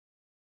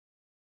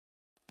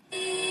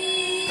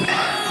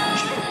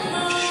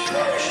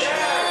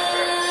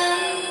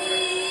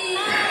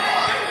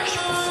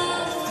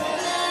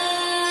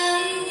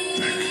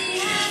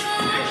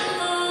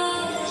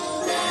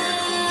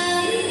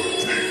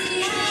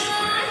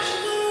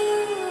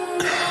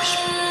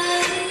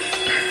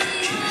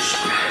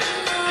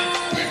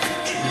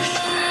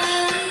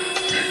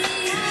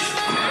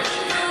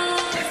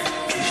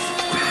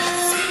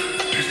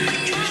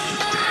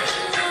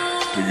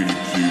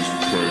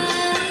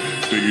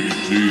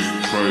Jesus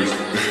Christ.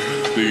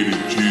 Thank you,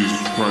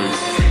 Jesus Christ.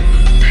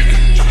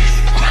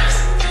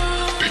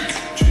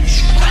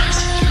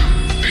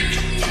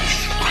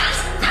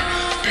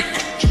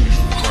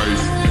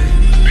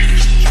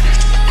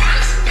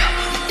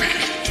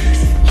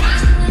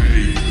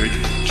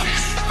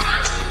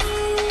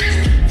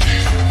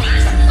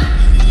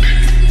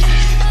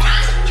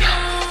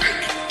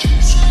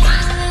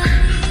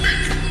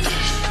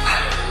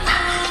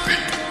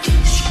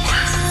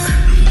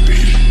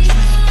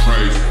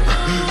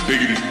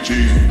 Thank you to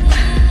Jesus.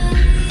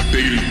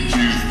 Thank you to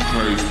Jesus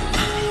Christ.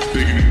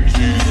 Thank you to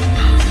Jesus.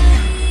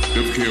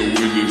 Never can't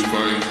win this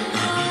fight.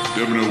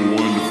 Never done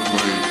won the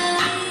fight.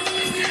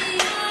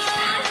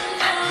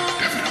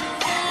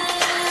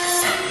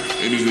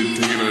 And is it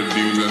taking our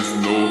demons? That's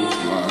no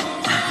lie.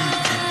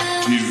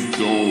 Jesus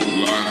don't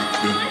lie.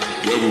 The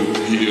devil,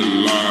 he a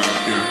lie.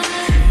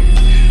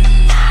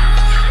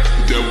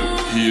 The devil,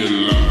 he a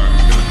lie.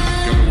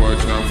 Gotta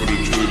watch out for the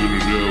children of the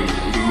devil.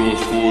 The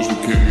Lord's force who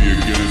can't be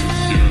against us.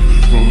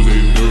 Romans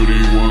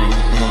 8:31.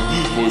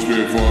 Holy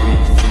Spirit, Father,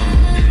 Son.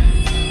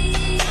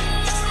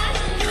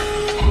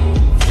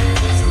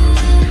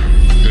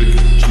 Thank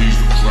you,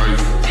 Jesus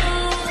Christ.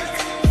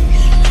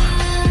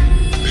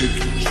 Thank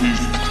you,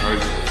 Jesus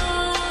Christ.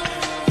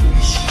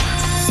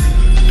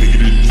 Thank you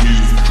to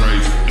Jesus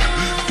Christ.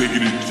 Thank you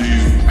to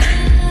Jesus.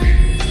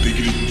 Thank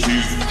you to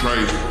Jesus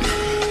Christ.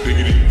 Thank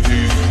you to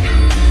Jesus.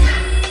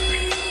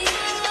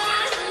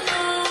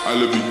 I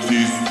love you,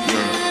 Jesus.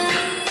 Yeah.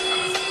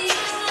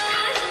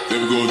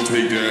 Never gonna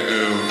take that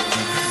L.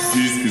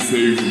 Jesus can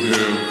save you from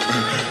hell.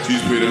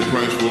 Jesus paid that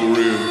price for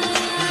real.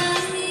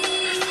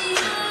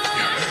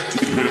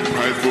 Jesus paid that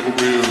price for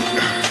real.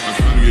 I'm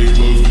trying to get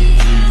closer to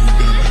Jesus.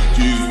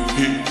 Jesus,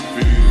 he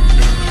defeated.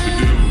 The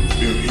devil,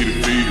 yeah, he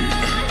defeated.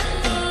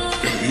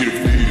 He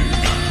defeated.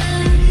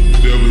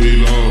 The devil, he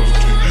lost.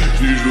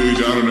 Jesus really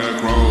died on that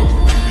cross.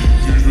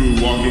 Jesus really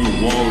walked on the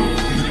water.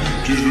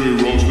 Jesus really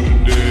rose from the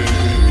dead.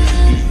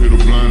 Jesus paid the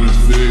blind and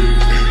sick.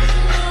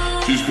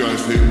 Jesus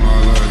Christ saved my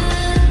life.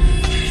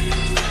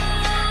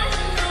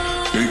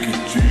 Thank you,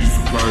 Jesus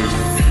Christ.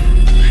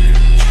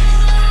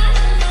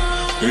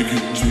 Thank you,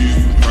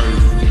 Jesus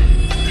Christ.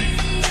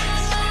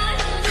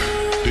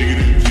 Thank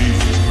you,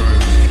 Jesus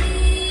Christ.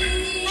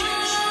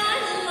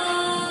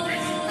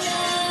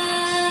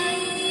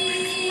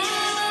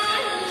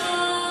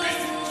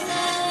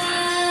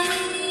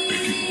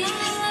 Thank you,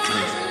 Jesus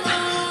Christ.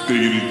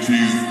 Thank you to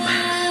Jesus.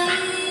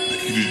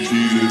 Thank you to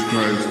Jesus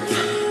Christ.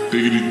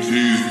 Thank you to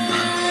Jesus.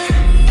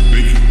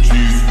 Thank you,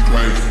 Jesus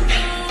Christ.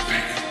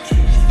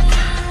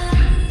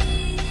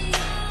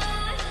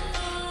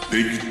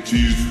 Thank you,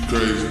 Jesus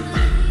Christ.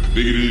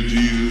 Thank you to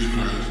Jesus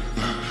Christ.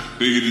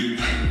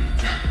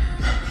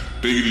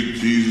 Thank you to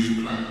Jesus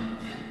Christ.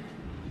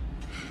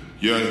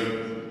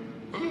 Yeah.